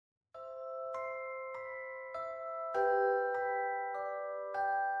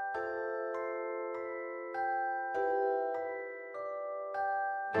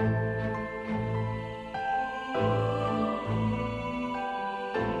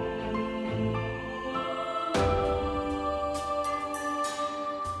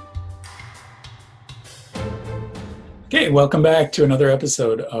Okay, welcome back to another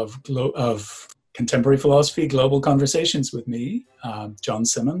episode of Contemporary Philosophy Global Conversations with me, John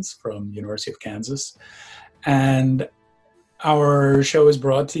Simmons from University of Kansas. And our show is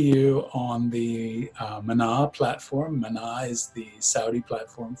brought to you on the Mana platform. Mana is the Saudi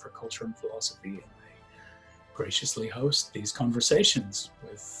platform for culture and philosophy, and they graciously host these conversations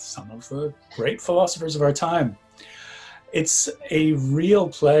with some of the great philosophers of our time. It's a real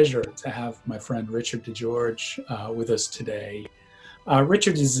pleasure to have my friend Richard DeGeorge with us today.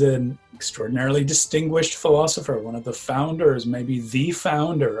 Richard is an extraordinarily distinguished philosopher, one of the founders, maybe the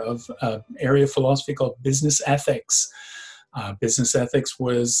founder of an area of philosophy called business ethics. Business ethics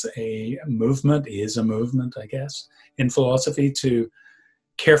was a movement, is a movement, I guess, in philosophy to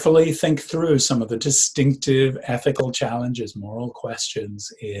carefully think through some of the distinctive ethical challenges, moral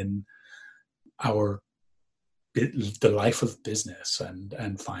questions in the life of business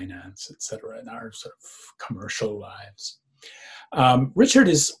and finance, etc., in our sort of commercial lives. Richard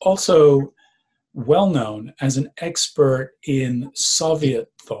is also well known as an expert in Soviet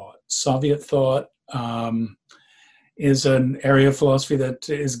thought. Soviet thought is an area of philosophy that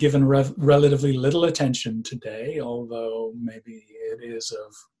is given relatively little attention today, although maybe it is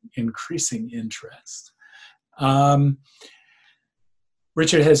of increasing interest.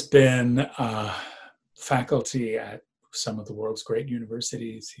 Richard has been faculty at some of the world's great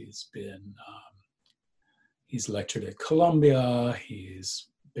universities. He's lectured at Columbia. He's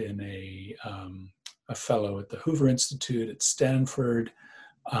been a fellow at the Hoover Institute at Stanford.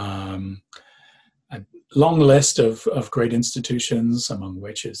 A long list of great institutions, among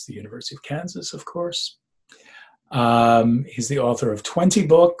which is the University of Kansas, of course. He's the author of 20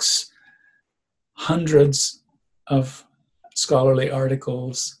 books, hundreds of scholarly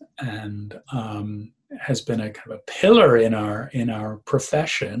articles, and has been a kind of a pillar in our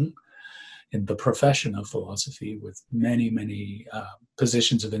profession, in the profession of philosophy, with many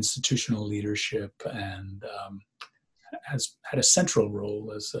positions of institutional leadership, and has had a central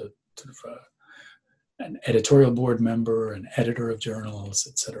role as a sort of an editorial board member, an editor of journals,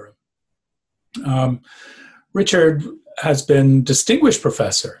 etc. Richard has been distinguished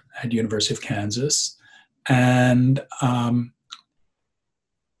professor at University of Kansas, and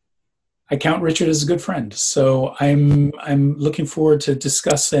I count Richard as a good friend. So I'm looking forward to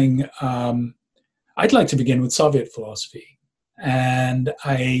discussing. I'd like to begin with Soviet philosophy, and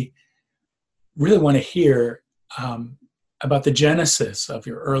I really want to hear about the genesis of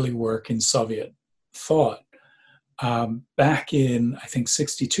your early work in Soviet thought. Back in, I think,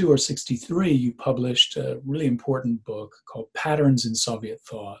 62 or 63, you published a really important book called Patterns in Soviet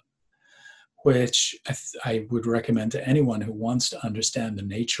Thought, which I would recommend to anyone who wants to understand the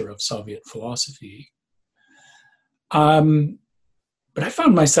nature of Soviet philosophy. But I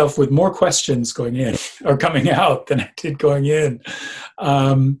found myself with more questions going in or coming out than I did going in.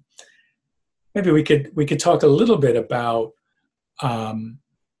 Maybe we could talk a little bit about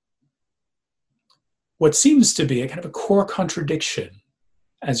what seems to be a kind of a core contradiction,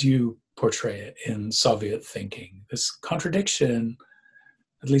 as you portray it in Soviet thinking. This contradiction,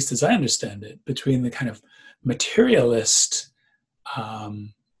 at least as I understand it, between the kind of materialist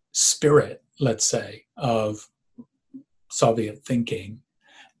spirit, let's say, of Soviet thinking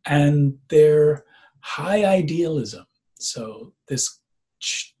and their high idealism. So this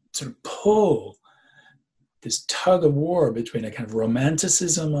sort of pull, this tug of war between a kind of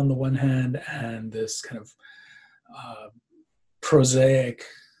romanticism on the one hand and this kind of prosaic,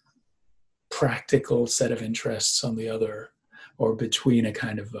 practical set of interests on the other, or between a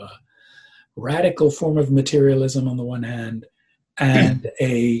kind of a radical form of materialism on the one hand and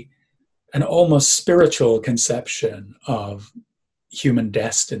an almost spiritual conception of human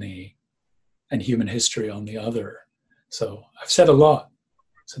destiny and human history on the other. So I've said a lot.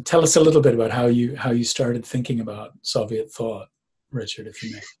 So tell us a little bit about how you started thinking about Soviet thought, Richard, if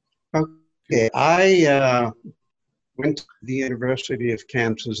you may. Okay, I went to the University of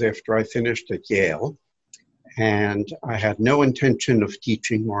Kansas after I finished at Yale, and I had no intention of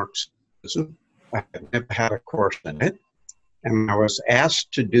teaching Marxism. I had never had a course in it, and I was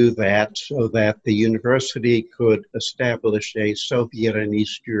asked to do that so that the university could establish a Soviet and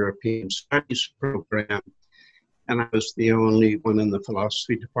East European studies program. And I was the only one in the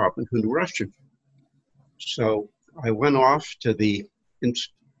philosophy department who knew Russian. So I went off to the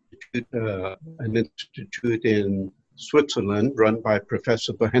institute, an institute in Switzerland run by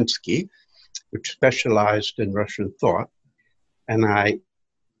Professor Bohensky, which specialized in Russian thought. And I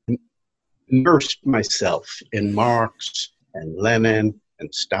immersed myself in Marx and Lenin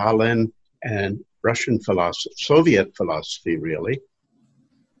and Stalin and Russian philosophy, Soviet philosophy, really.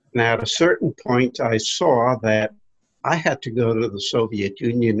 And at a certain point, I saw that I had to go to the Soviet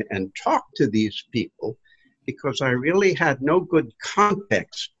Union and talk to these people because I really had no good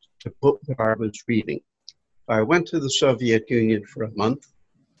context to put what I was reading. I went to the Soviet Union for a month,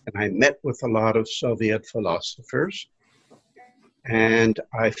 and I met with a lot of Soviet philosophers, and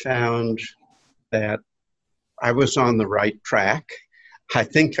I found that I was on the right track. I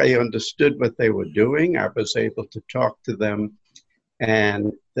think I understood what they were doing. I was able to talk to them,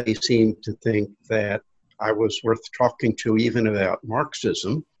 and they seemed to think that I was worth talking to even about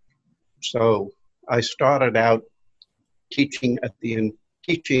Marxism. So I started out teaching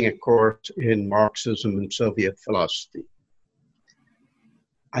a course in Marxism and Soviet philosophy.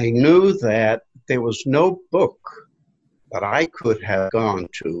 I knew that there was no book that I could have gone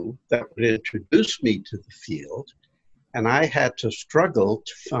to that would introduce me to the field, and I had to struggle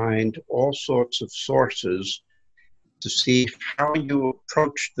to find all sorts of sources to see how you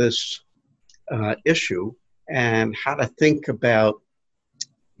approach this issue and how to think about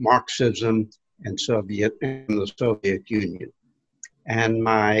Marxism and the Soviet Union. And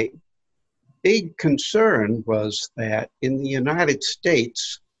my big concern was that in the United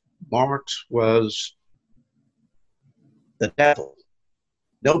States, Marx was the devil.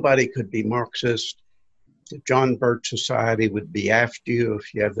 Nobody could be Marxist. The John Birch Society would be after you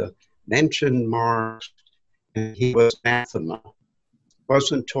if you ever mentioned Marx, and he was anathema.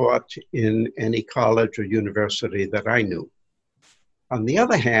 Wasn't taught in any college or university that I knew. On the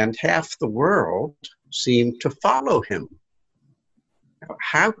other hand, half the world seemed to follow him.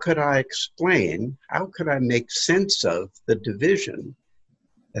 How could I explain, how could I make sense of the division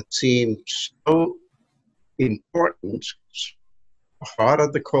that seemed so important, heart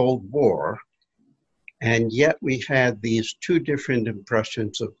of the Cold War, and yet we had these two different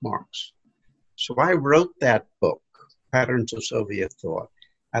impressions of Marx? So I wrote that book, Patterns of Soviet Thought,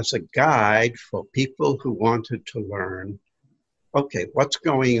 as a guide for people who wanted to learn, okay, what's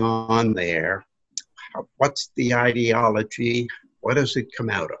going on there? What's the ideology? What does it come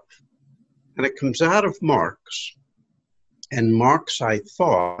out of? And it comes out of Marx. And Marx, I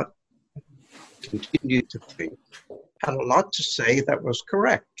thought, continued to think, had a lot to say that was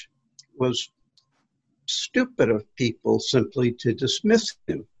correct. It was stupid of people simply to dismiss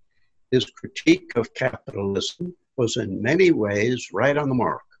him. His critique of capitalism was in many ways right on the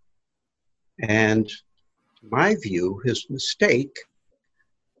mark. And to my view, his mistake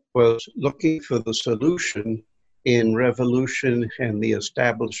was looking for the solution in revolution and the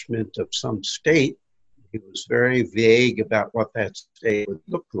establishment of some state. He was very vague about what that state would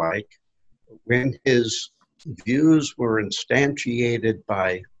look like. When his views were instantiated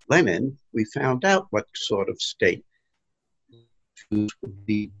by Lenin, we found out what sort of state would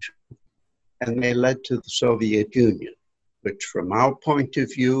lead to. And they led to the Soviet Union, which from our point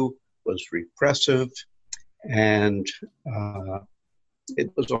of view was repressive, and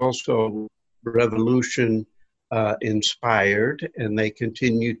it was also revolution inspired, and they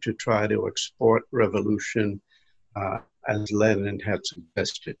continued to try to export revolution as Lenin had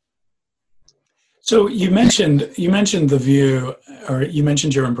suggested. So you mentioned the view, or you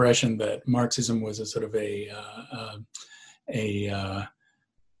mentioned your impression that Marxism was a sort of a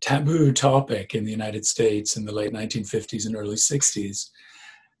taboo topic in the United States in the late 1950s and early 60s.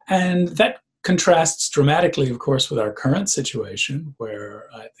 And that contrasts dramatically, of course, with our current situation, where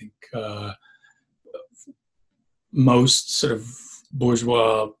I think most sort of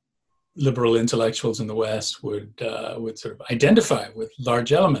bourgeois liberal intellectuals in the West would sort of identify with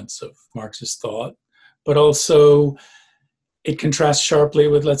large elements of Marxist thought, but also it contrasts sharply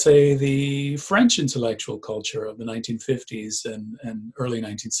with, let's say, the French intellectual culture of the 1950s and early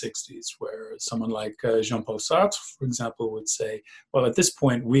 1960s, where someone like Jean-Paul Sartre, for example, would say, well, at this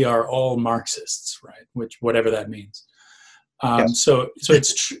point, we are all Marxists, right? Which, whatever that means. Yes. So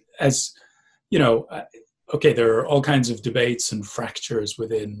it's as, you know, okay, there are all kinds of debates and fractures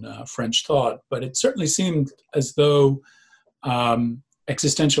within French thought, but it certainly seemed as though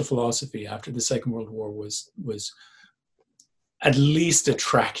existential philosophy after the Second World War was at least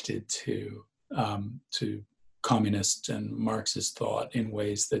attracted to communist and Marxist thought in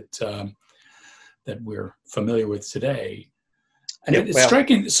ways that that we're familiar with today. And it's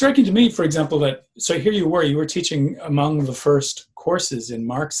striking to me, for example, that, so here you were teaching among the first courses in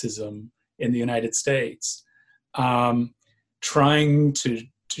Marxism in the United States, trying to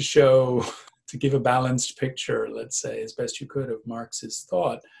show, to give a balanced picture, let's say, as best you could, of Marxist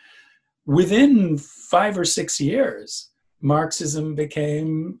thought. Within 5 or 6 years, Marxism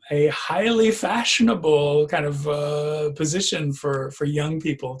became a highly fashionable kind of position for young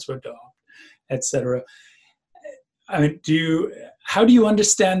people to adopt, etc. I mean, how do you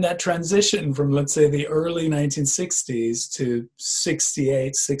understand that transition from, let's say, the early 1960s to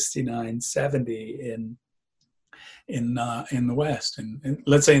 68, 69, 70 in the West, and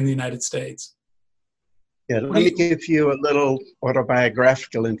let's say in the United States? Yeah, let me give you a little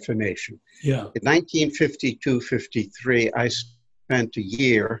autobiographical information. Yeah. In 1952-53, I spent a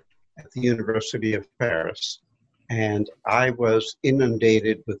year at the University of Paris, and I was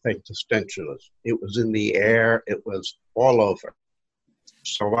inundated with existentialism. It was in the air, it was all over.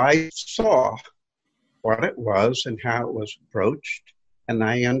 So I saw what it was and how it was approached, and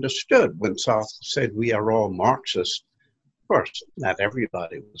I understood when Sartre said we are all Marxists. Of course, not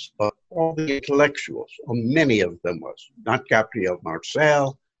everybody was, but all the intellectuals, or many of them was. Not Gabriel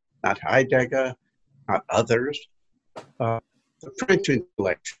Marcel, not Heidegger, not others. The French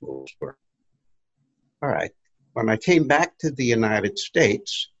intellectuals were. All right. When I came back to the United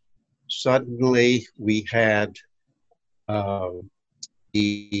States, suddenly we had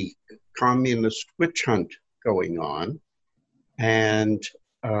the communist witch hunt going on, and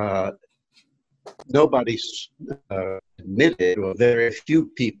nobody admitted, or very few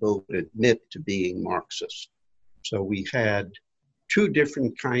people would admit to being Marxist. So we had two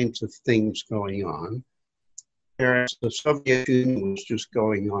different kinds of things going on, whereas the Soviet Union was just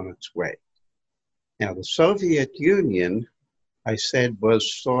going on its way. Now, the Soviet Union, I said,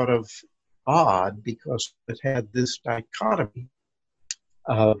 was sort of odd because it had this dichotomy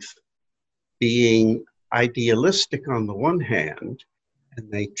of being idealistic on the one hand,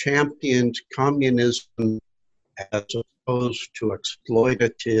 and they championed communism as opposed to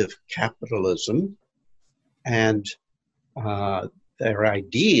exploitative capitalism. And their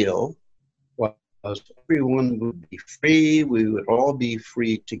ideal was everyone would be free, we would all be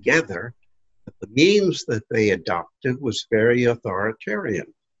free together. But the means that they adopted was very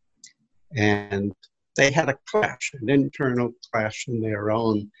authoritarian. And they had a clash, an internal clash in their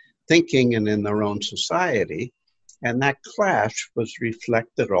own thinking and in their own society. And that clash was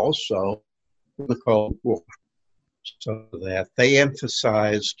reflected also in the Cold War, so that they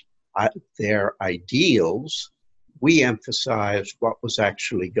emphasized their ideals. We emphasized what was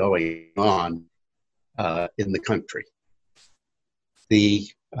actually going on in the country. The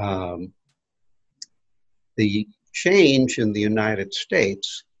change in the United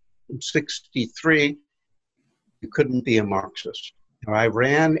States in '63, you couldn't be a Marxist. Now, I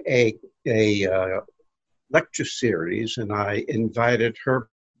ran a lecture series, and I invited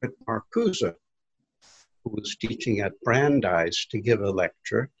Herbert Marcuse, who was teaching at Brandeis, to give a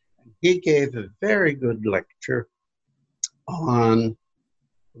lecture. He gave a very good lecture on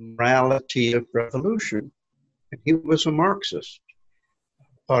the morality of revolution. And he was a Marxist,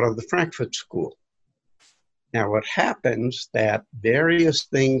 part of the Frankfurt School. Now, what happens that various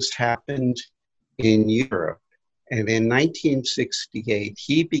things happened in Europe, and in 1968,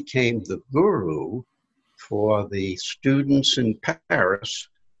 he became the guru for the students in Paris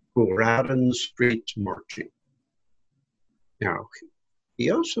who were out in the streets marching. Now, he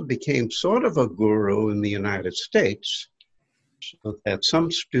also became sort of a guru in the United States, so that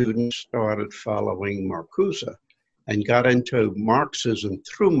some students started following Marcuse and got into Marxism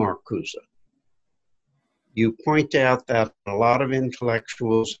through Marcuse. You point out that a lot of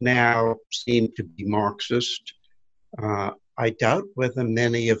intellectuals now seem to be Marxist. I doubt whether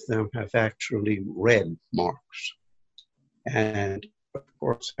many of them have actually read Marx. And of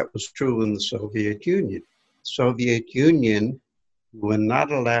course, that was true in the Soviet Union. The Soviet Union were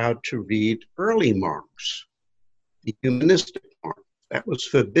not allowed to read early Marx, the humanistic Marx. That was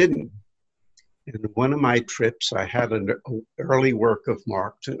forbidden. In one of my trips, I had an early work of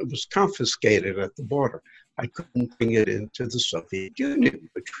Marx, and it was confiscated at the border. I couldn't bring it into the Soviet Union,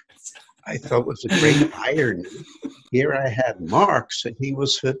 which I thought was a great irony. Here I had Marx, and he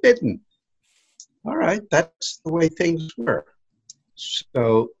was forbidden. All right, that's the way things were.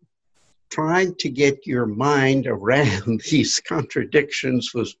 So trying to get your mind around these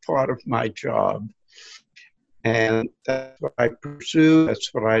contradictions was part of my job. And that's what I pursue.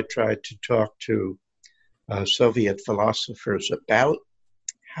 That's what I tried to talk to Soviet philosophers about,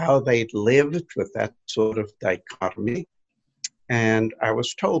 how they lived with that sort of dichotomy. And I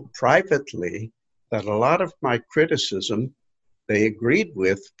was told privately that a lot of my criticism they agreed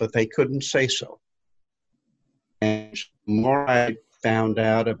with, but they couldn't say so. And the more I found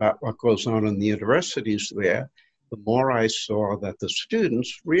out about what goes on in the universities there, the more I saw that the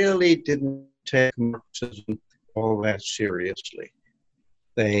students really didn't take Marxism all that seriously.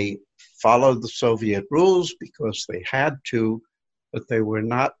 They followed the Soviet rules because they had to, but they were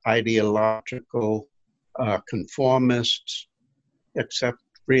not ideological conformists, except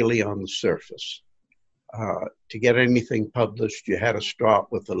really on the surface. To get anything published, you had to start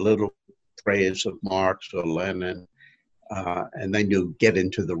with a little praise of Marx or Lenin, and then you get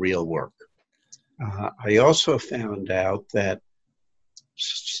into the real work. I also found out that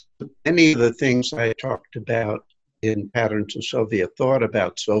many of the things I talked about in Patterns of Soviet Thought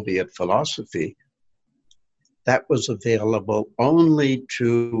about Soviet philosophy, that was available only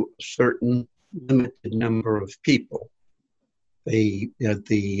to a certain limited number of people. The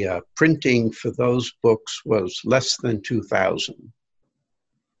printing for those books was less than 2,000.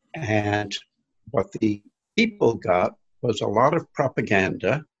 And what the people got was a lot of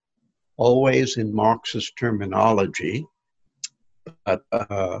propaganda, always in Marxist terminology, but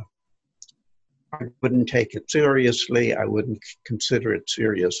I wouldn't take it seriously. I wouldn't consider it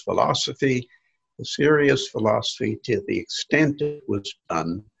serious philosophy. The serious philosophy, to the extent it was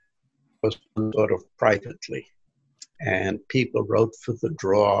done, was done sort of privately. And people wrote for the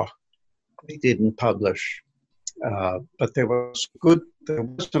draw. They didn't publish. But there was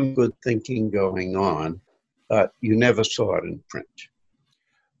some good thinking going on, but you never saw it in print.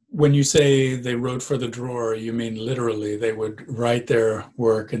 When you say they wrote for the drawer, you mean literally they would write their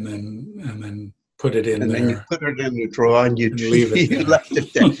work and then put it in and there. And then you put it in the drawer and you leave it there. left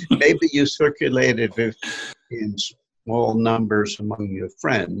it there. Maybe you circulated it in small numbers among your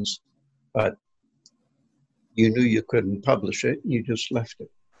friends, but you knew you couldn't publish it, and you just left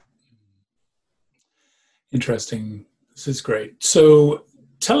it. Interesting. This is great. So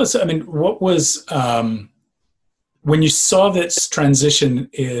tell us, I mean, what was, when you saw this transition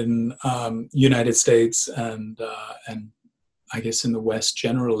in United States and I guess in the West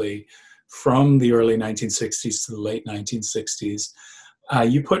generally, from the early 1960s to the late 1960s,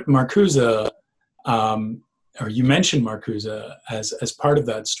 you put Marcuse, or you mentioned Marcuse as part of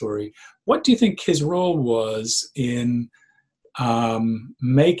that story. What do you think his role was in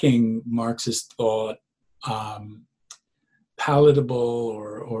making Marxist thought palatable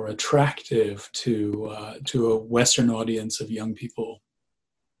or attractive to a Western audience of young people?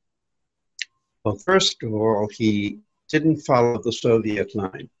 Well, first of all, he didn't follow the Soviet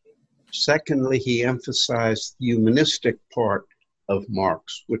line. Secondly, he emphasized the humanistic part of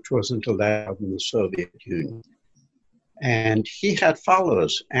Marx, which wasn't allowed in the Soviet Union. And he had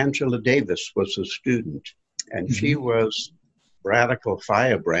followers. Angela Davis was a student, and mm-hmm. she was radical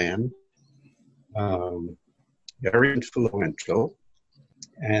firebrand, very influential.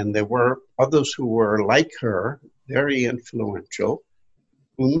 And there were others who were like her, very influential,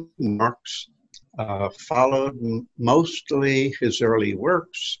 whom Marx followed mostly his early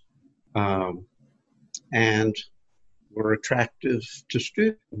works, and were attractive to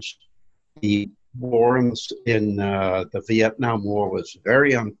students. The war in the Vietnam War was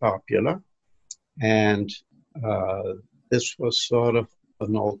very unpopular, and this was sort of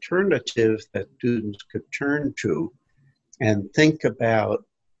an alternative that students could turn to and think about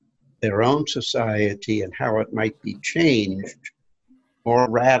their own society and how it might be changed more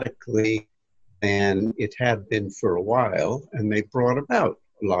radically than it had been for a while, and they brought about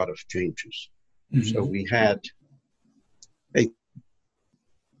a lot of changes. Mm-hmm. So we had,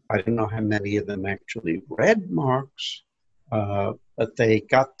 I don't know how many of them actually read Marx, but they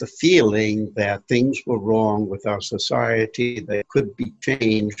got the feeling that things were wrong with our society, they could be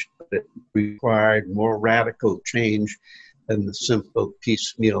changed, but it required more radical change than the simple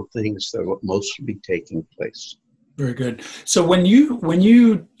piecemeal things that were mostly taking place. Very good. So when you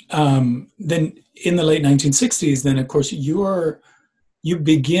then in the late 1960s, then of course you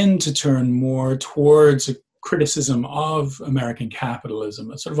begin to turn more towards a criticism of American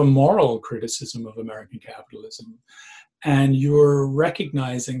capitalism, a sort of a moral criticism of American capitalism. And you're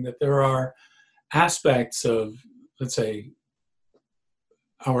recognizing that there are aspects of, let's say,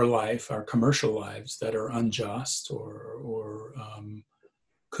 our life, our commercial lives, that are unjust or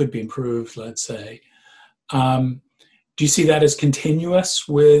could be improved, let's say. Do you see that as continuous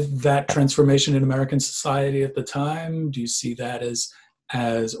with that transformation in American society at the time? Do you see that as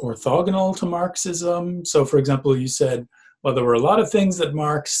orthogonal to Marxism? So, for example, you said, well, there were a lot of things that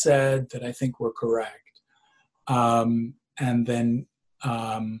Marx said that I think were correct. And then,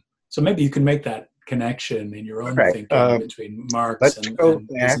 so maybe you can make that connection in your own thinking between Marx and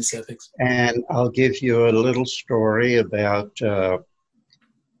business ethics. And I'll give you a little story about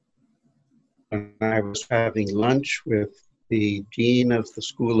when I was having lunch with the dean of the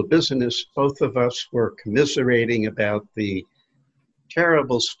School of Business. Both of us were commiserating about the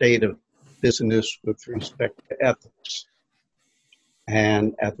terrible state of business with respect to ethics.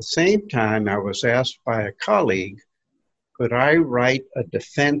 And at the same time, I was asked by a colleague, could I write a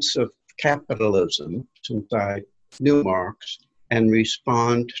defense of capitalism, since I knew Marx, and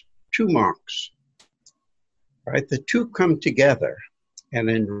respond to Marx? right? The two come together. And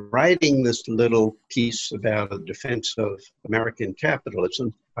in writing this little piece about a defense of American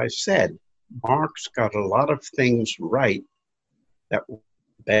capitalism, I said, Marx got a lot of things right that were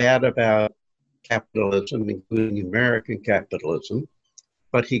bad about capitalism, including American capitalism,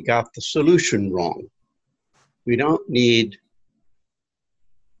 but he got the solution wrong. We don't need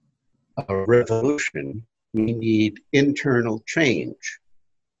a revolution. We need internal change.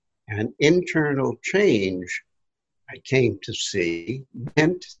 And internal change, I came to see,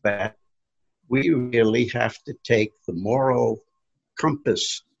 meant that we really have to take the moral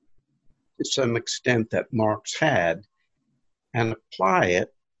compass to some extent that Marx had and apply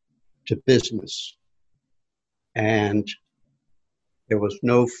it to business. And there was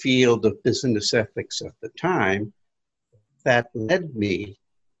no field of business ethics at the time. That led me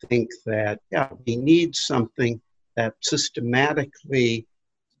to think that, yeah, we need something that systematically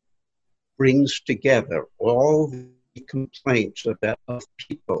brings together all the complaints of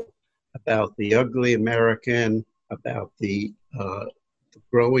people about the ugly American, about the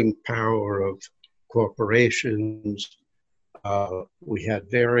growing power of corporations. We had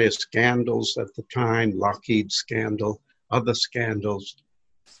various scandals at the time, Lockheed scandal, other scandals,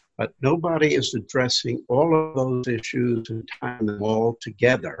 but nobody is addressing all of those issues and tying them all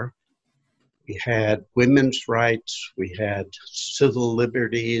together. We had women's rights, we had civil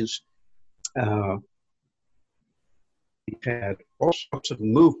liberties, we had all sorts of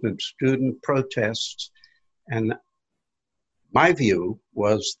movements, student protests, and my view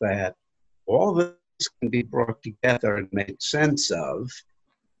was that all this can be brought together and made sense of,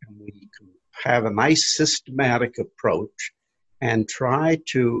 and we can have a nice systematic approach and try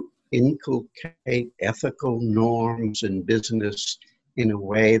to inculcate ethical norms in business in a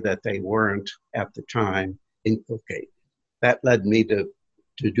way that they weren't at the time inculcated. That led me to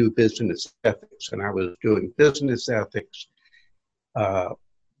do business ethics, and I was doing business ethics.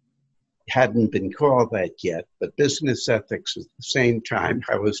 Hadn't been called that yet, but business ethics at the same time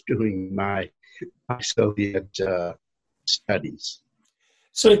I was doing my Soviet studies.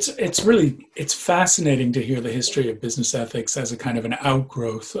 So it's fascinating to hear the history of business ethics as a kind of an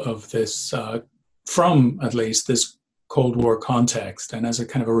outgrowth of this, from at least this Cold War context, and as a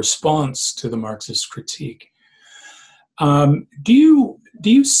kind of a response to the Marxist critique. Do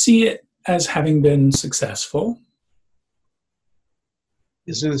you see it as having been successful?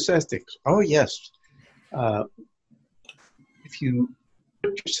 Business ethics. Oh, yes. If you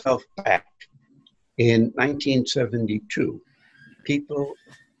put yourself back in 1972, people,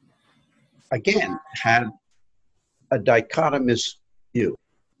 again, had a dichotomous view.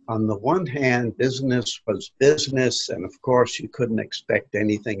 On the one hand, business was business, and of course, you couldn't expect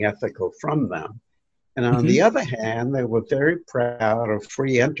anything ethical from them. And on the other hand, they were very proud of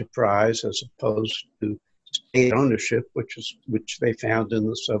free enterprise as opposed to state ownership, which they found in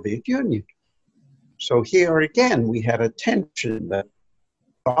the Soviet Union. So here again, we had a tension that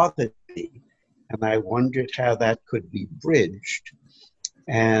bothered me, and I wondered how that could be bridged.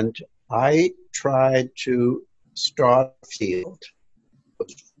 And I tried to start a field,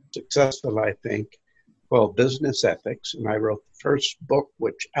 was successful, I think, called Business Ethics, and I wrote the first book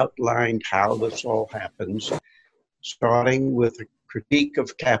which outlined how this all happens, starting with a critique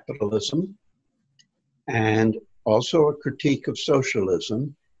of capitalism and also a critique of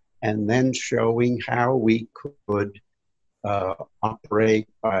socialism, and then showing how we could operate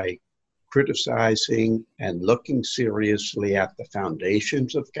by criticizing and looking seriously at the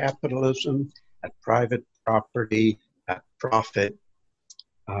foundations of capitalism, at private property, at profit,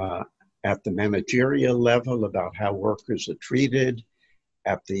 at the managerial level about how workers are treated,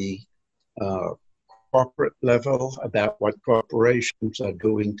 at the corporate level about what corporations are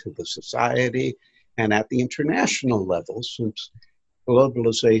doing to the society, and at the international level, since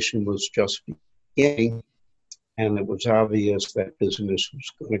globalization was just beginning and it was obvious that business was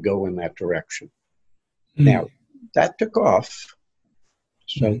going to go in that direction. Now, that took off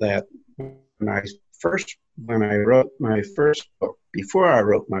so that when I wrote my first book, before I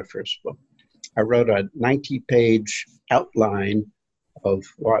wrote my first book, I wrote a 90-page outline of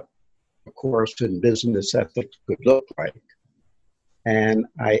what a course in business ethics could look like. And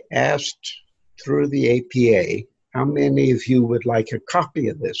I asked through the APA, how many of you would like a copy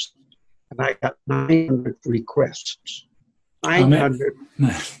of this? And I got 900 requests. 900.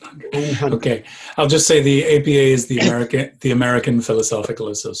 900. Okay, I'll just say the APA is the American Philosophical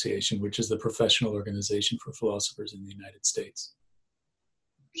Association, which is the professional organization for philosophers in the United States.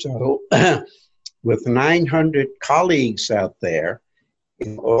 So with 900 colleagues out there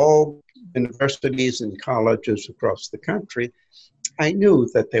in all universities and colleges across the country, I knew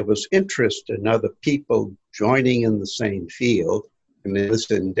that there was interest in other people joining in the same field in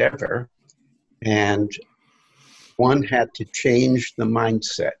this endeavor, and one had to change the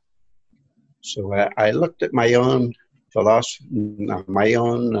mindset. So I looked at my own philosophy, my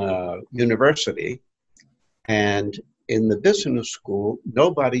own university, and in the business school,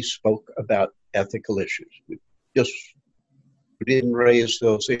 nobody spoke about ethical issues. We just didn't raise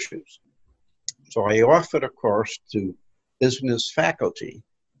those issues. So I offered a course to business faculty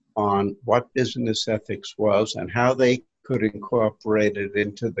on what business ethics was and how they could incorporate it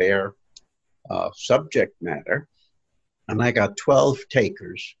into their subject matter. And I got 12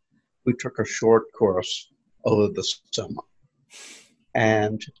 takers who took a short course over the summer.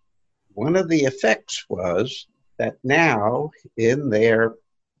 And one of the effects was that now in their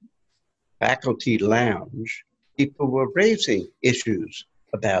faculty lounge, people were raising issues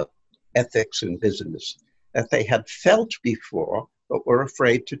about ethics in business that they had felt before but were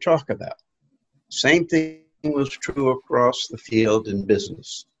afraid to talk about. Same thing was true across the field in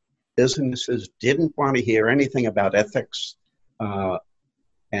business. Businesses didn't want to hear anything about ethics,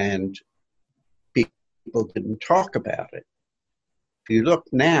 and people didn't talk about it. If you look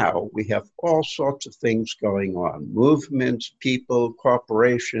now, we have all sorts of things going on. Movements, people,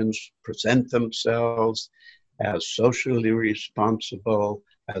 corporations present themselves as socially responsible,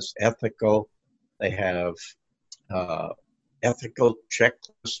 as ethical. They have ethical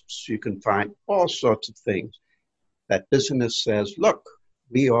checklists. You can find all sorts of things that business says, look,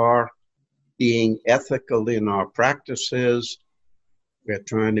 we are being ethical in our practices. We're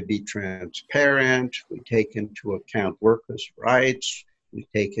trying to be transparent. We take into account workers' rights. We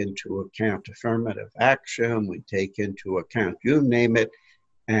take into account affirmative action. We take into account, you name it,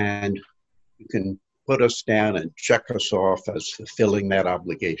 and you can put us down and check us off as fulfilling that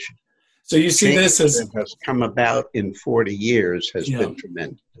obligation. So you see this as that has come about in 40 years has been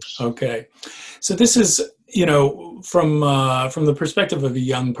tremendous. Okay, so this is, from the perspective of a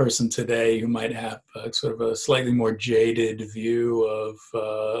young person today who might have sort of a slightly more jaded view of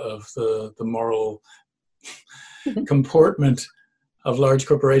the moral comportment of large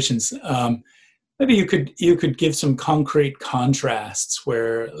corporations. Maybe you could give some concrete contrasts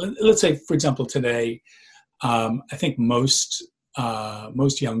where, let's say, for example, today, I think most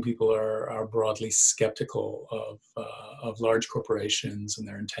young people are broadly skeptical of large corporations and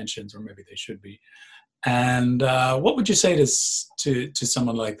their intentions, or maybe they should be. And what would you say to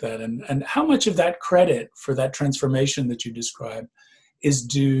someone like that? And how much of that credit for that transformation that you described is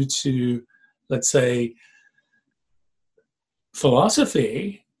due to, let's say,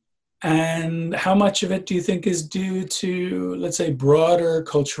 philosophy? And how much of it do you think is due to, let's say, broader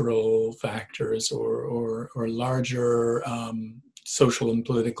cultural factors or larger social and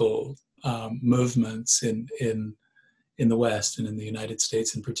political movements in the West and in the United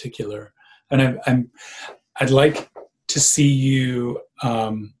States in particular? And I'd like to see you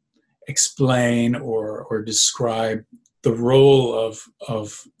explain or describe the role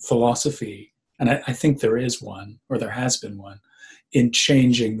of philosophy, and I think there is one, or there has been one, in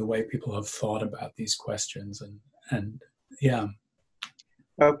changing the way people have thought about these questions. And yeah.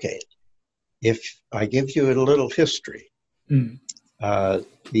 Okay. If I give you a little history,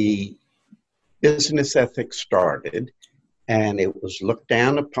 the business ethics started, and it was looked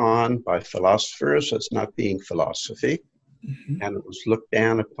down upon by philosophers as not being philosophy, and it was looked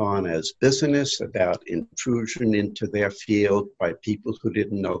down upon as business, about intrusion into their field by people who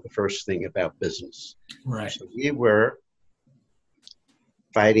didn't know the first thing about business. Right. So we were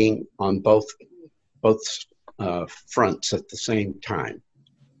fighting on both fronts at the same time.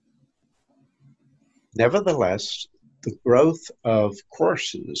 Nevertheless, the growth of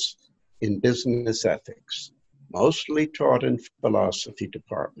courses in business ethics, mostly taught in philosophy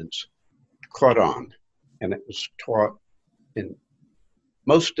departments, caught on, and it was taught in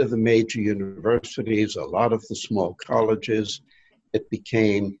most of the major universities, a lot of the small colleges. It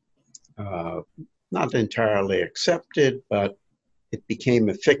became not entirely accepted, but it became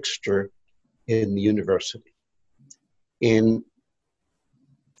a fixture in the university. Did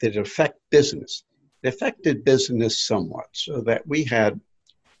it affect business? It affected business somewhat, so that we had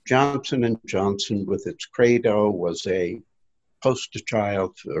Johnson & Johnson with its credo was a poster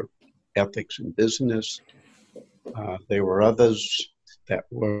child for ethics in business. There were others that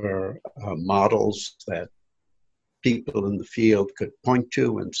were models that people in the field could point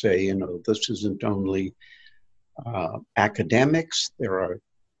to and say, this isn't only academics, there are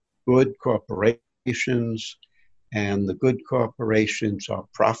good corporations, and the good corporations are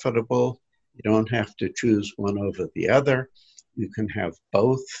profitable. You don't have to choose one over the other. You can have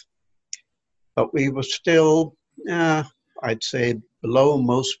both. But we were still I'd say, below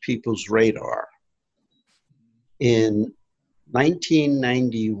most people's radar. In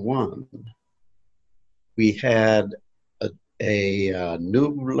 1991, we had a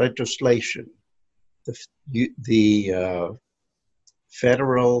new legislation, the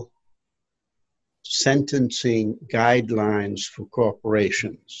federal sentencing guidelines for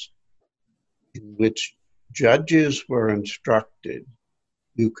corporations, in which judges were instructed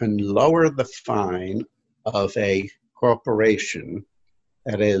you can lower the fine of a corporation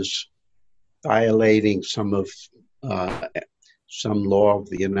that is violating some law of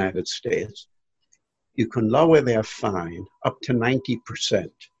the United States. You can lower their fine up to 90%.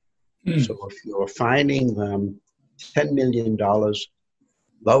 So if you're fining them $10 million,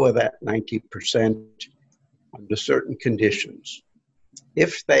 lower that 90% under certain conditions.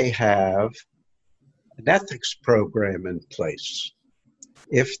 If they have an ethics program in place,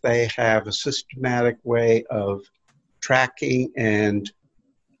 if they have a systematic way of tracking and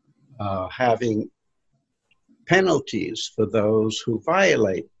having penalties for those who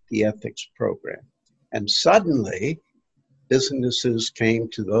violate the ethics program. And suddenly, businesses came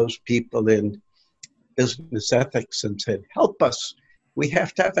to those people in business ethics and said, help us. We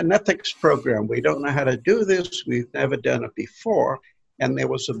have to have an ethics program. We don't know how to do this. We've never done it before. And there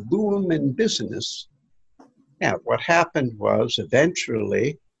was a boom in business. Now, what happened was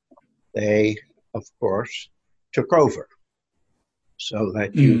eventually they, of course, took over so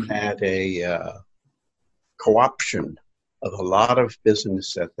that you had a co-option of a lot of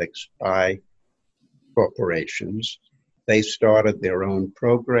business ethics by corporations. They started their own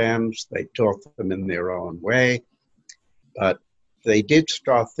programs. They taught them in their own way. But they did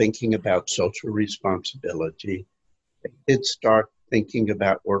start thinking about social responsibility. They did start thinking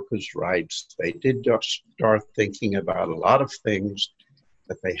about workers' rights. They did start thinking about a lot of things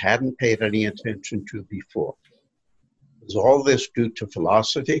that they hadn't paid any attention to before. Was all this due to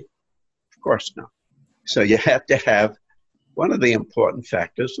philosophy? Of course not. So you had to have, one of the important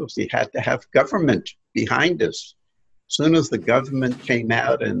factors was you had to have government behind us. As soon as the government came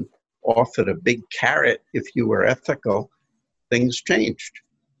out and offered a big carrot if you were ethical, things changed.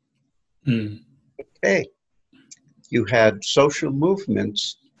 Okay. You had social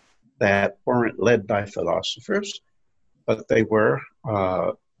movements that weren't led by philosophers, but they were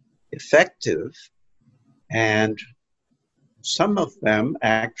effective, and some of them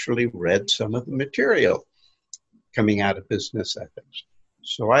actually read some of the material coming out of business ethics.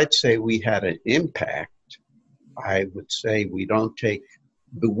 So I'd say we had an impact. I would say we don't take,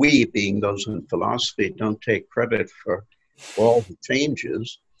 the we being those in philosophy, don't take credit for all the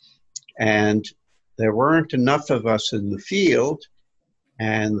changes. And there weren't enough of us in the field,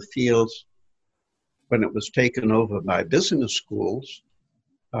 and the field, when it was taken over by business schools,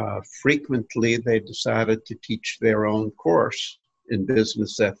 frequently they decided to teach their own course in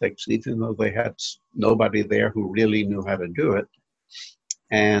business ethics, even though they had nobody there who really knew how to do it.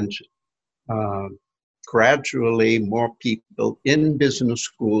 And gradually, more people in business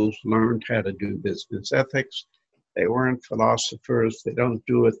schools learned how to do business ethics. They weren't philosophers. They don't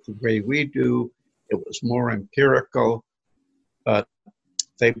do it the way we do. It was more empirical, but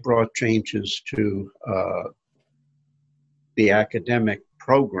they brought changes to the academic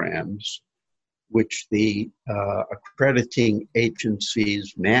programs, which the accrediting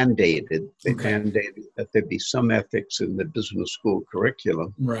agencies mandated. They mandated that there be some ethics in the business school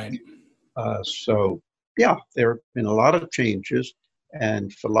curriculum. Right. So, yeah, there have been a lot of changes,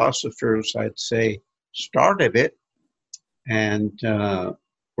 and philosophers, I'd say, started it and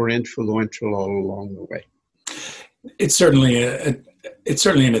were influential all along the way. It's certainly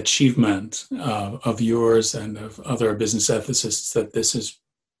an achievement of yours and of other business ethicists that this is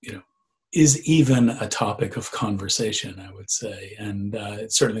even a topic of conversation, I would say, and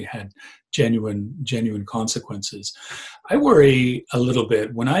it certainly had genuine consequences. I worry a little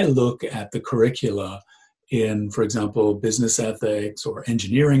bit when I look at the curricula in, for example, business ethics or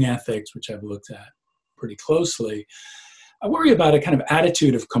engineering ethics, which I've looked at pretty closely. I worry about a kind of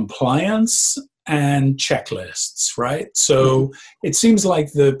attitude of compliance and checklists, right? So it seems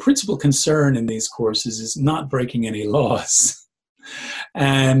like the principal concern in these courses is not breaking any laws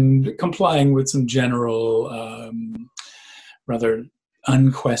and complying with some general, rather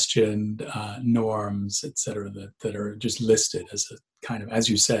unquestioned norms, et cetera, that are just listed as a kind of, as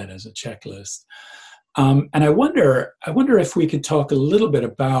you said, as a checklist. And I wonder if we could talk a little bit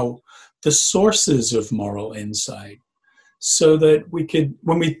about the sources of moral insight, so that we could,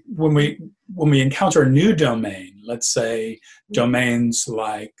 when we encounter a new domain, let's say domains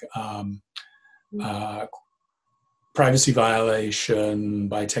like privacy violation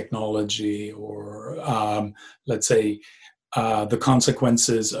by technology, or let's say the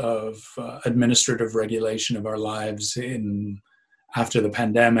consequences of administrative regulation of our lives after the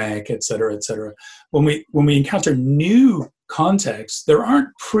pandemic, et cetera, et cetera. When we encounter new contexts, there aren't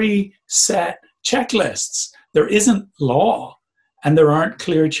preset checklists. There isn't law, and there aren't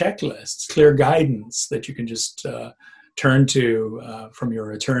clear checklists, clear guidance that you can just turn to from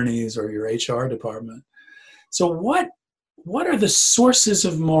your attorneys or your HR department. So what are the sources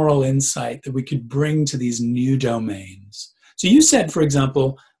of moral insight that we could bring to these new domains? So you said, for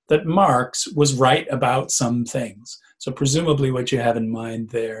example, that Marx was right about some things. So presumably what you have in mind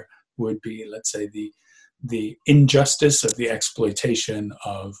there would be, let's say, the injustice of the exploitation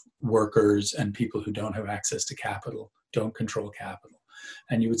of workers and people who don't have access to capital, don't control capital.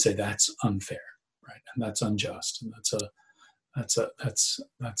 And you would say that's unfair, right? And that's unjust. And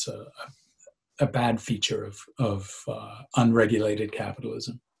that's a bad feature of unregulated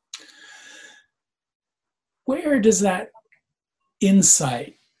capitalism. Where does that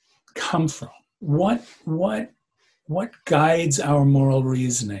insight come from? What guides our moral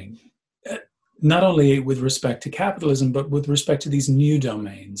reasoning, not only with respect to capitalism, but with respect to these new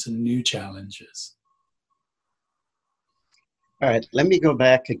domains and new challenges? All right, let me go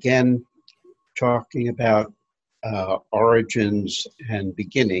back again, talking about origins and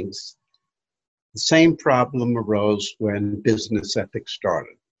beginnings. The same problem arose when business ethics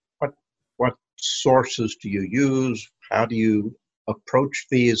started. What sources do you use? How do you approach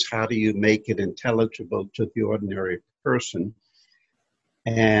these? How do you make it intelligible to the ordinary person?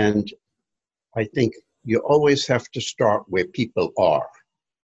 And I think you always have to start where people are.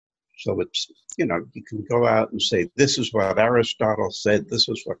 So it's, you can go out and say, this is what Aristotle said, this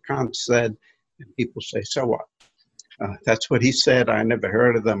is what Kant said, and people say, so what? That's what he said, I never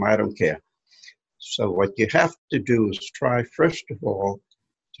heard of them, I don't care. So what you have to do is try, first of all,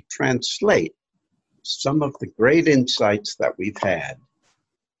 to translate some of the great insights that we've had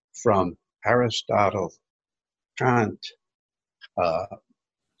from Aristotle, Kant,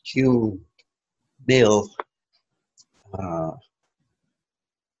 Hume, Mill,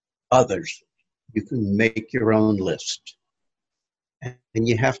 others. You can make your own list. And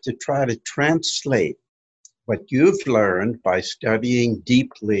you have to try to translate what you've learned by studying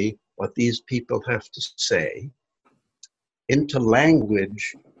deeply what these people have to say into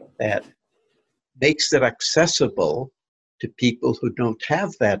language that makes it accessible to people who don't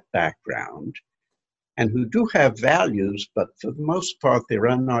have that background and who do have values, but for the most part, they're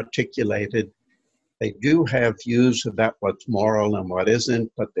unarticulated. They do have views about what's moral and what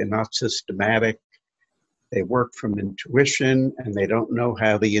isn't, but they're not systematic. They work from intuition, and they don't know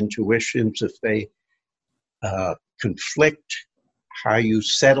how the intuitions, if they conflict, how you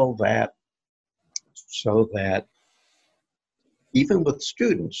settle that, so that even with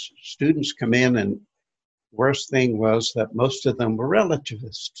students come in, and worst thing was that most of them were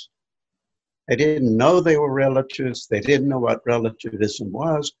relativists. They didn't know they were relativists. They didn't know what relativism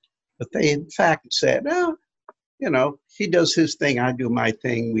was, but they in fact said, oh, he does his thing, I do my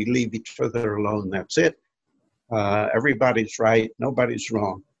thing, we leave each other alone, that's it. Everybody's right, nobody's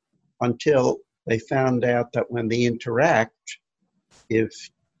wrong. Until they found out that when they interact, if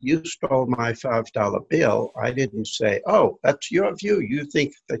you stole my $5 bill, I didn't say, oh, that's your view, you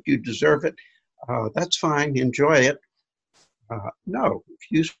think that you deserve it, that's fine, enjoy it. No,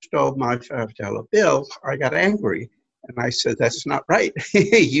 if you stole my $5 bill, I got angry. And I said, that's not right.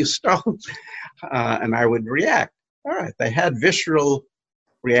 You stole. And I would react. All right, they had visceral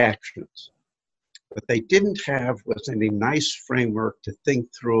reactions. What they didn't have was any nice framework to think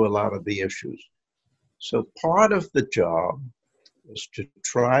through a lot of the issues. So part of the job was to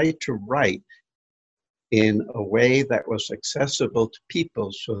try to write in a way that was accessible to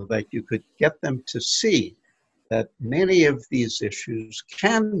people so that you could get them to see that many of these issues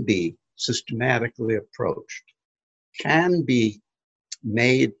can be systematically approached, can be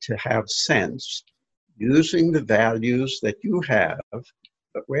made to have sense using the values that you have,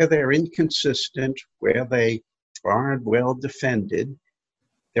 but where they're inconsistent, where they aren't well defended,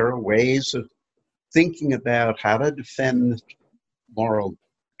 there are ways of thinking about how to defend moral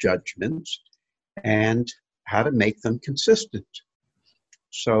judgments and how to make them consistent.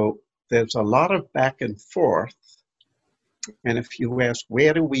 So there's a lot of back and forth. And if you ask,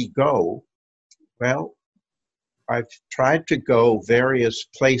 where do we go? Well, I've tried to go various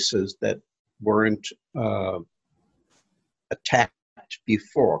places that weren't attacked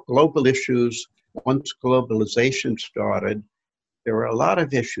before. Global issues, once globalization started, there were a lot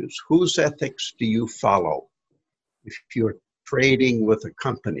of issues. Whose ethics do you follow? If you're trading with a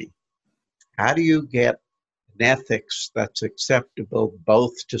company, how do you get an ethics that's acceptable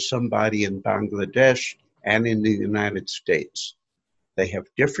both to somebody in Bangladesh and in the United States. They have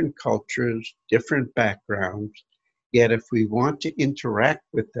different cultures, different backgrounds, yet if we want to interact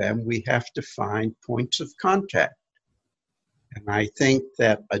with them, we have to find points of contact. And I think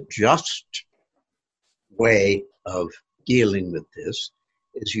that a just way of dealing with this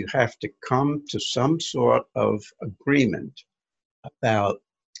is you have to come to some sort of agreement about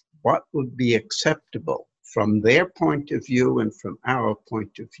what would be acceptable from their point of view and from our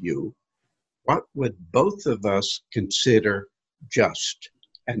point of view. What would both of us consider just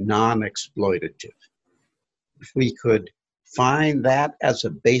and non-exploitative? If we could find that as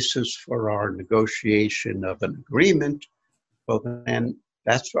a basis for our negotiation of an agreement, well, then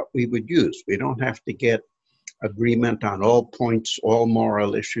that's what we would use. We don't have to get agreement on all points, all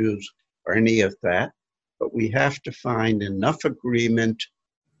moral issues, or any of that, but we have to find enough agreement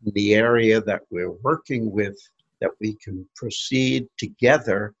in the area that we're working with that we can proceed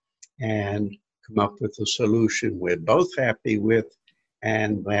together and come up with a solution we're both happy with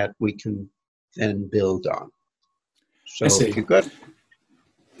and that we can then build on. So I see. if you got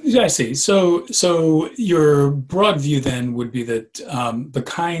Yeah, I see. So your broad view then would be that the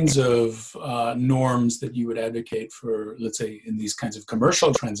kinds of norms that you would advocate for, let's say, in these kinds of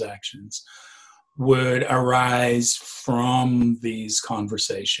commercial transactions, would arise from these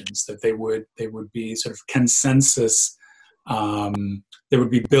conversations. That they would be sort of consensus. They would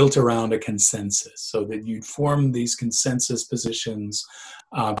be built around a consensus, so that you'd form these consensus positions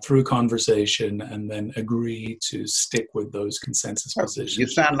through conversation, and then agree to stick with those consensus positions. You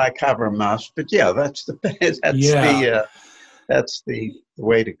sound like Habermas, but yeah, that's the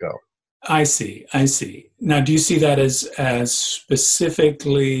way to go. I see. Now, do you see that as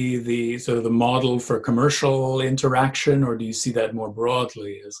specifically the sort of the model for commercial interaction, or do you see that more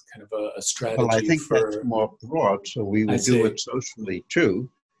broadly as kind of a strategy? Well, I think that's more broad, so we would do it socially too.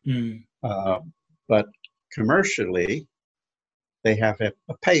 Mm. But commercially, they have a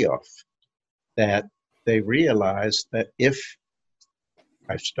payoff that they realize that if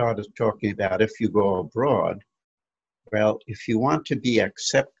I started talking about if you go abroad, well, if you want to be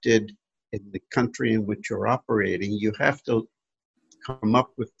accepted in the country in which you're operating, you have to come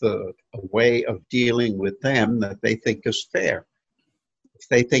up with a way of dealing with them that they think is fair. If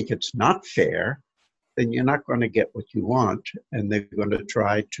they think it's not fair, then you're not going to get what you want, and they're going to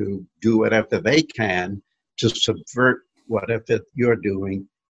try to do whatever they can to subvert whatever you're doing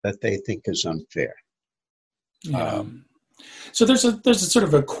that they think is unfair. Yeah. So there's a sort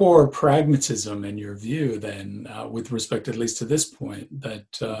of a core pragmatism in your view then, with respect at least to this point, that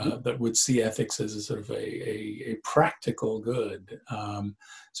that would see ethics as a sort of a practical good.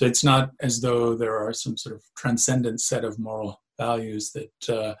 So it's not as though there are some sort of transcendent set of moral values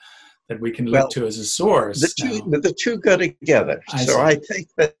that we can look to as a source. The two go together. I think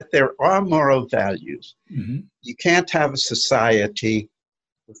that there are moral values. Mm-hmm. You can't have a society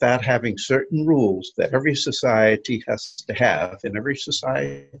without having certain rules that every society has to have, and every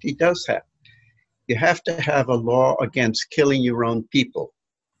society does have. You have to have a law against killing your own people.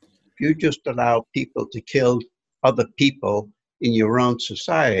 If you just allow people to kill other people in your own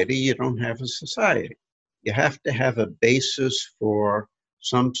society, you don't have a society. You have to have a basis for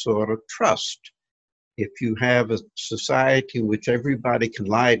some sort of trust. If you have a society in which everybody can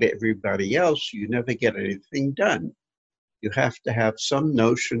lie to everybody else, you never get anything done. You have to have some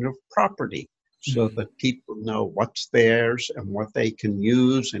notion of property so that people know what's theirs and what they can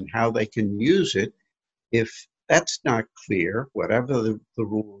use and how they can use it. If that's not clear, whatever the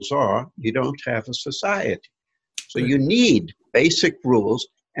rules are, you don't have a society. So you need basic rules,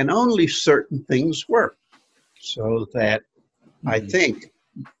 and only certain things work. So that I think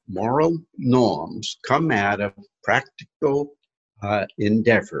moral norms come out of practical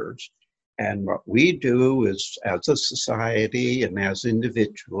endeavors. And what we do is, as a society and as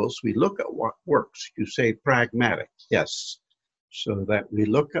individuals, we look at what works. You say pragmatic, yes. So that we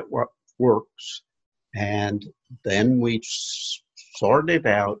look at what works, and then we sort it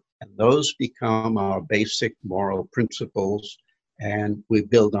out, and those become our basic moral principles, and we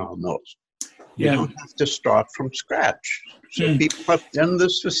build on those. You don't have to start from scratch. So people have done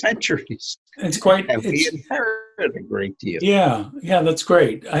this for centuries. We inherit a great deal. Yeah, that's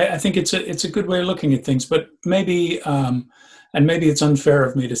great. I think it's a good way of looking at things, but maybe it's unfair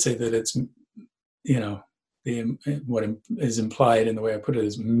of me to say that it's, what is implied in the way I put it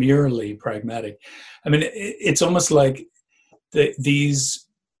is merely pragmatic. I mean, it's almost like these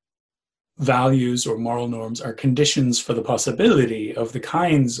values or moral norms are conditions for the possibility of the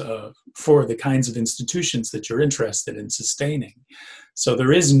kinds of institutions that you're interested in sustaining. So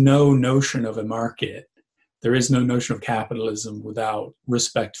there is no notion of a market. There is no notion of capitalism without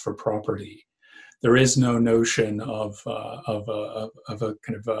respect for property. there is no notion of a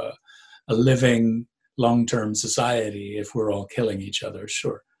kind of a living long-term society if we're all killing each other.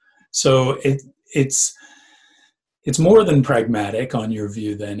 Sure. So it's more than pragmatic on your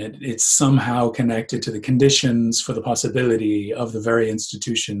view. Then it's somehow connected to the conditions for the possibility of the very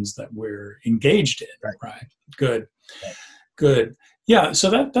institutions that we're engaged in. Right. Good. Right. Good. Yeah.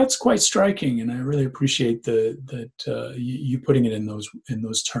 So that's quite striking, and I really appreciate you putting it in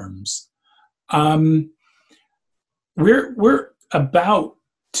those terms. We're about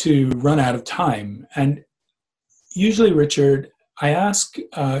to run out of time, and usually, Richard, I ask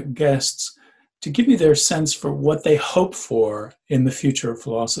guests to give me their sense for what they hope for in the future of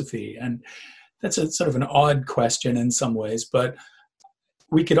philosophy. And that's a sort of an odd question in some ways, but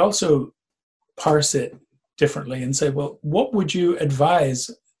we could also parse it differently and say, well, what would you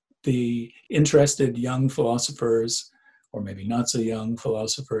advise the interested young philosophers, or maybe not so young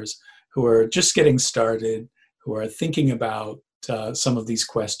philosophers, who are just getting started, who are thinking about some of these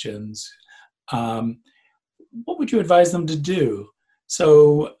questions? What would you advise them to do?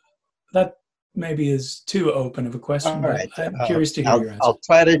 So that maybe is too open of a question, All but right. I'm curious to hear your answer. I'll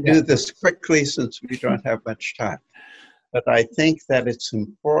try to do this quickly since we don't have much time. But I think that it's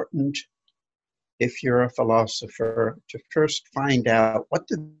important, if you're a philosopher, to first find out what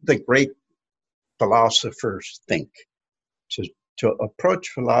did the great philosophers think. To approach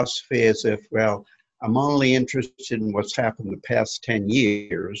philosophy as if, well, I'm only interested in what's happened the past 10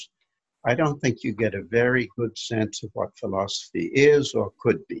 years, I don't think you get a very good sense of what philosophy is or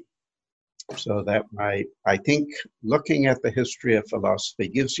could be. So that I think looking at the history of philosophy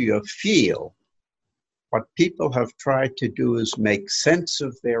gives you a feel. What people have tried to do is make sense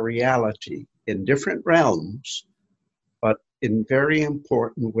of their reality in different realms, but in very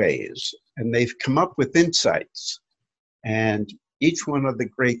important ways. And they've come up with insights. And each one of the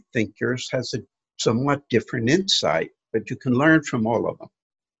great thinkers has a somewhat different insight, but you can learn from all of them.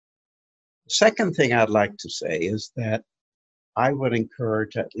 The second thing I'd like to say is that I would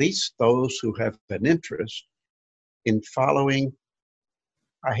encourage at least those who have an interest in following,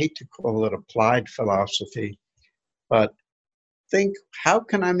 I hate to call it applied philosophy, but think, how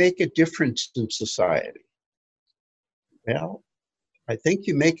can I make a difference in society? Well, I think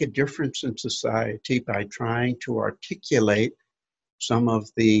you make a difference in society by trying to articulate some of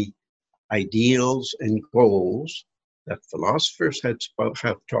the ideals and goals that philosophers have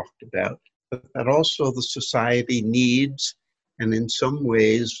talked about, but that also the society needs, and in some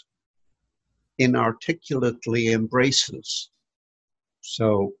ways inarticulately embraces.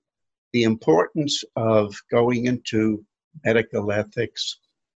 So the importance of going into medical ethics,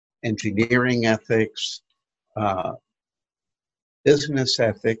 engineering ethics, business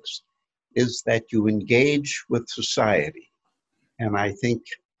ethics, is that you engage with society. And I think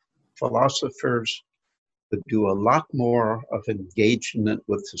philosophers would do a lot more of engagement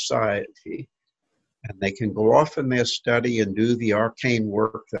with society, and they can go off in their study and do the arcane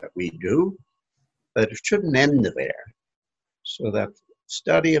work that we do, but it shouldn't end there. So that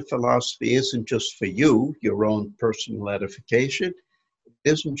study of philosophy isn't just for you, your own personal edification.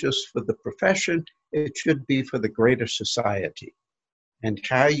 It isn't just for the profession. It should be for the greater society. And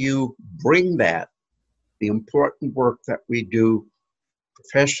how you bring that, the important work that we do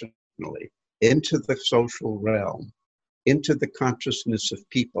professionally, into the social realm, into the consciousness of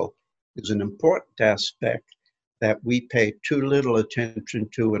people, is an important aspect that we pay too little attention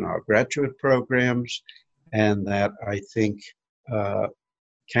to in our graduate programs, and that I think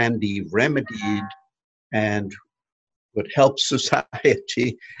can be remedied and would help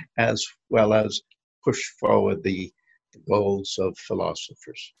society as well as push forward the goals of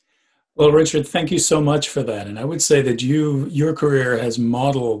philosophers. Well, Richard, thank you so much for that. And I would say that your career has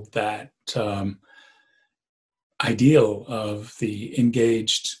modeled that ideal of the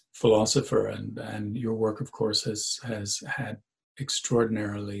engaged philosopher, and your work, of course, has had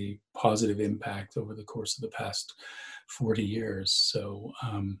extraordinarily positive impact over the course of the past 40 years. So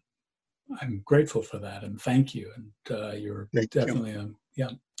I'm grateful for that, and thank you. And you're definitely a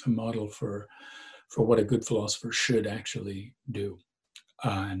model for what a good philosopher should actually do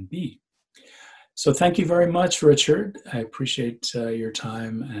and be. So thank you very much, Richard. I appreciate your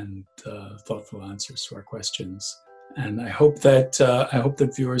time and thoughtful answers to our questions. And I hope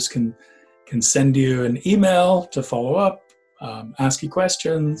that viewers can send you an email to follow up, ask you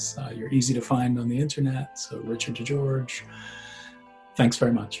questions. You're easy to find on the internet. So Richard DeGeorge, thanks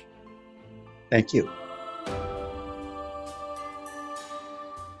very much. Thank you.